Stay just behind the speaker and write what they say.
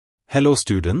Hello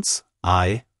students,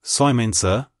 I, Soumen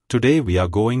sir. Today we are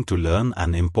going to learn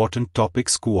an important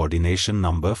topics coordination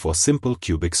number for simple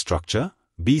cubic structure,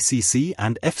 BCC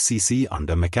and FCC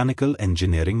under Mechanical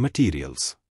Engineering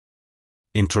Materials.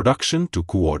 Introduction to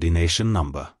coordination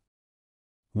number.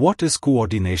 What is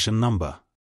coordination number?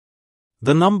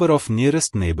 The number of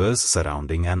nearest neighbors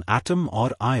surrounding an atom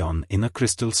or ion in a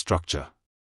crystal structure.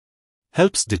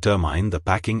 Helps determine the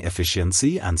packing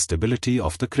efficiency and stability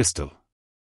of the crystal.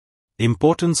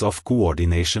 Importance of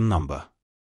coordination number.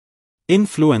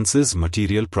 Influences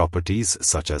material properties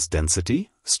such as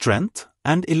density, strength,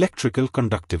 and electrical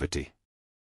conductivity.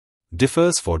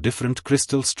 Differs for different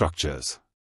crystal structures.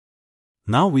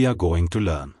 Now we are going to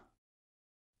learn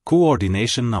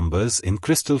coordination numbers in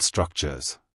crystal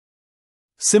structures.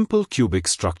 Simple cubic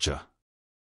structure.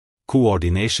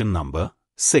 Coordination number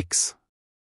 6.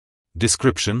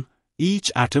 Description.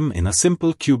 Each atom in a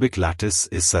simple cubic lattice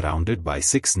is surrounded by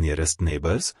 6 nearest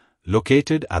neighbors,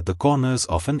 located at the corners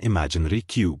of an imaginary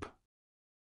cube.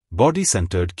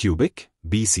 Body-centered cubic,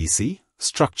 BCC,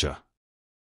 structure.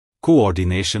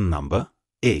 Coordination number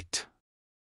 8.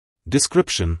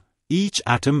 Description. Each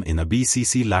atom in a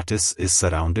BCC lattice is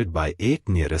surrounded by 8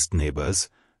 nearest neighbors,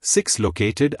 6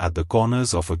 located at the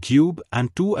corners of a cube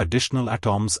and 2 additional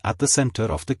atoms at the center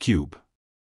of the cube.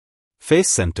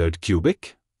 Face-centered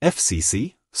cubic,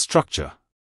 FCC, structure.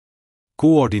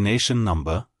 Coordination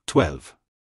number 12.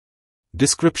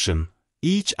 Description.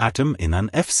 Each atom in an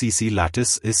FCC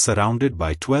lattice is surrounded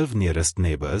by 12 nearest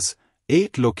neighbors,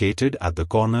 8 located at the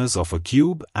corners of a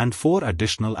cube and 4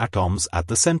 additional atoms at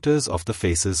the centers of the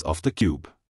faces of the cube.